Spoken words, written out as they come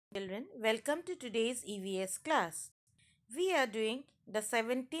Children, welcome to today's EVS class. We are doing the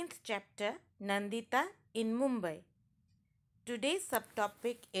 17th chapter Nandita in Mumbai. Today's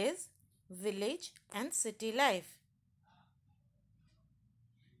subtopic is village and city life.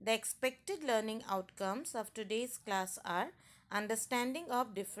 The expected learning outcomes of today's class are understanding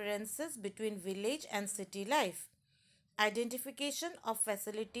of differences between village and city life, identification of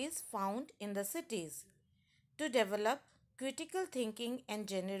facilities found in the cities, to develop critical thinking and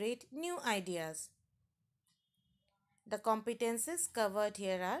generate new ideas. The competencies covered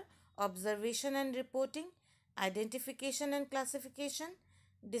here are observation and reporting, identification and classification,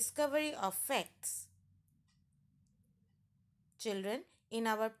 discovery of facts. Children, in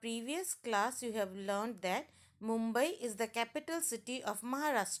our previous class you have learned that Mumbai is the capital city of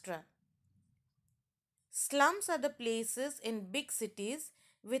Maharashtra. Slums are the places in big cities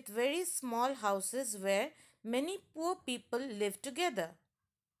with very small houses where many poor people live together.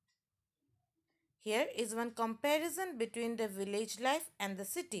 Here is one comparison between the village life and the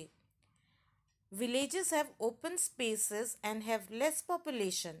city. Villages have open spaces and have less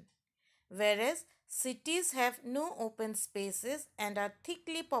population, whereas cities have no open spaces and are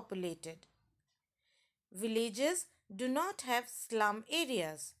thickly populated. Villages do not have slum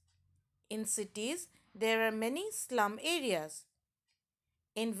areas. In cities, there are many slum areas.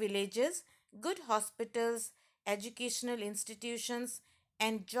 In villages, good hospitals, educational institutions,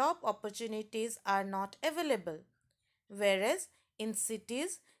 and job opportunities are not available, whereas in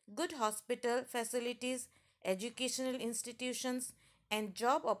cities, good hospital facilities, educational institutions, and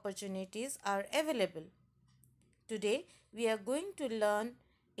job opportunities are available. Today, we are going to learn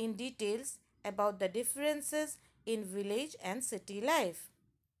in details about the differences in village and city life.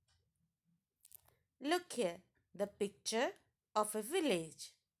 Look here, the picture of a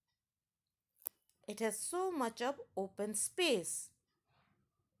village. It has so much of open space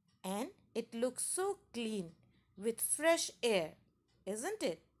and it looks so clean with fresh air, isn't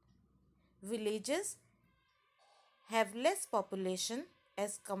it? Villages have less population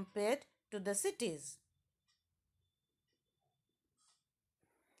as compared to the cities.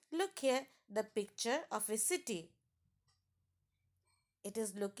 Look here, the picture of a city. It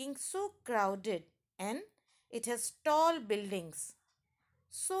is looking so crowded and it has tall buildings.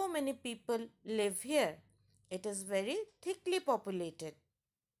 So many people live here. It is very thickly populated.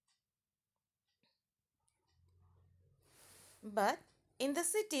 But in the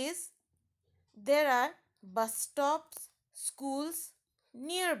cities, there are bus stops, schools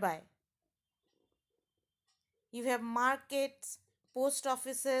nearby. You have markets, post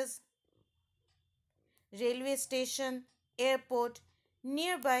offices, railway station, airport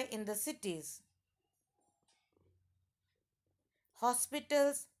nearby in the cities.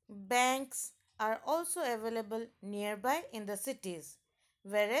 Hospitals, banks are also available nearby in the cities,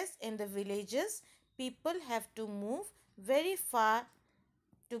 whereas in the villages, people have to move very far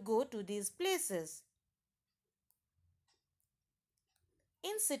to go to these places.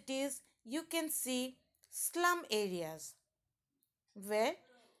 In cities, you can see slum areas where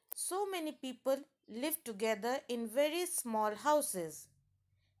so many people live together in very small houses.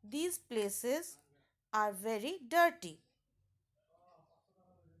 These places are very dirty.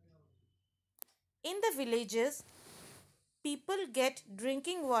 In the villages, people get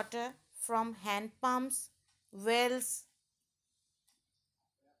drinking water from hand pumps, wells,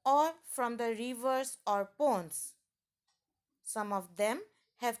 or from the rivers or ponds. Some of them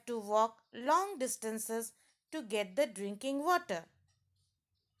have to walk long distances to get the drinking water.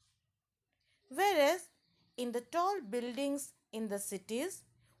 Whereas in the tall buildings in the cities,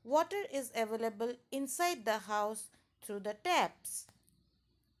 water is available inside the house through the taps.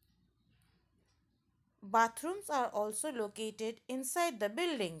 Bathrooms are also located inside the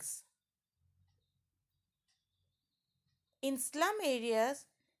buildings. In slum areas,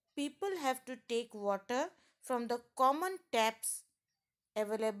 people have to take water from the common taps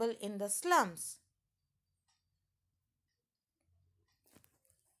available in the slums.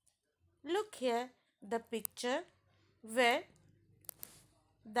 Look here, the picture where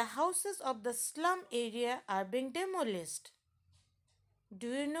the houses of the slum area are being demolished. Do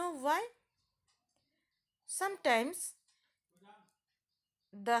you know why? Sometimes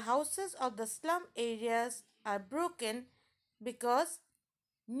the houses of the slum areas are broken because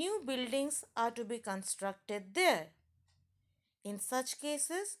new buildings are to be constructed there. In such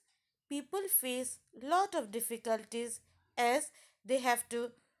cases, people face lot of difficulties as they have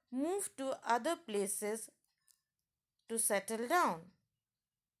to move to other places to settle down.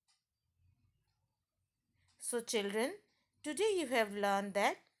 So children, today you have learned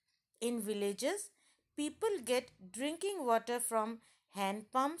that in villages, people get drinking water from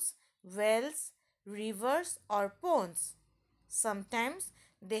hand pumps, wells, rivers, or ponds. Sometimes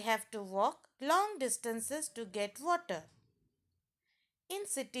they have to walk long distances to get water. In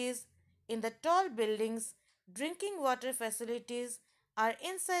cities, in the tall buildings, drinking water facilities are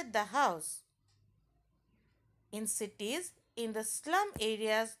inside the house. In cities, in the slum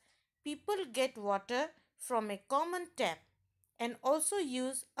areas, people get water from a common tap and also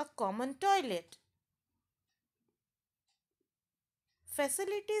use a common toilet.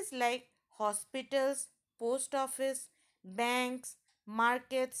 Facilities like hospitals, post office, banks,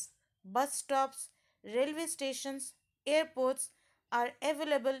 markets, bus stops, railway stations, airports are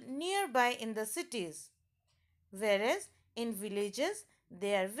available nearby in the cities, whereas in villages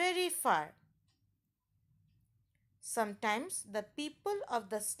they are very far. Sometimes the people of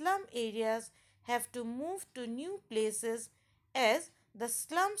the slum areas have to move to new places as the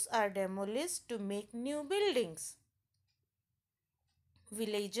slums are demolished to make new buildings.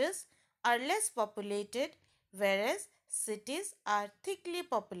 Villages are less populated, whereas cities are thickly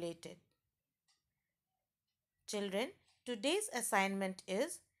populated. Children, today's assignment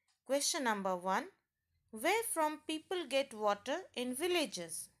is question number 1. Where from people get water in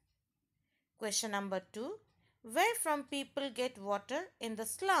villages? Question number 2. Where from people get water in the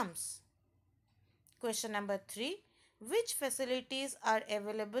slums? Question number 3. Which facilities are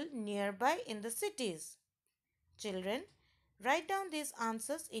available nearby in the cities? Children, write down these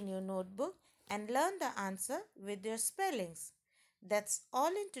answers in your notebook and learn the answer with your spellings. That's all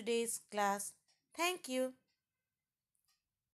in today's class. Thank you.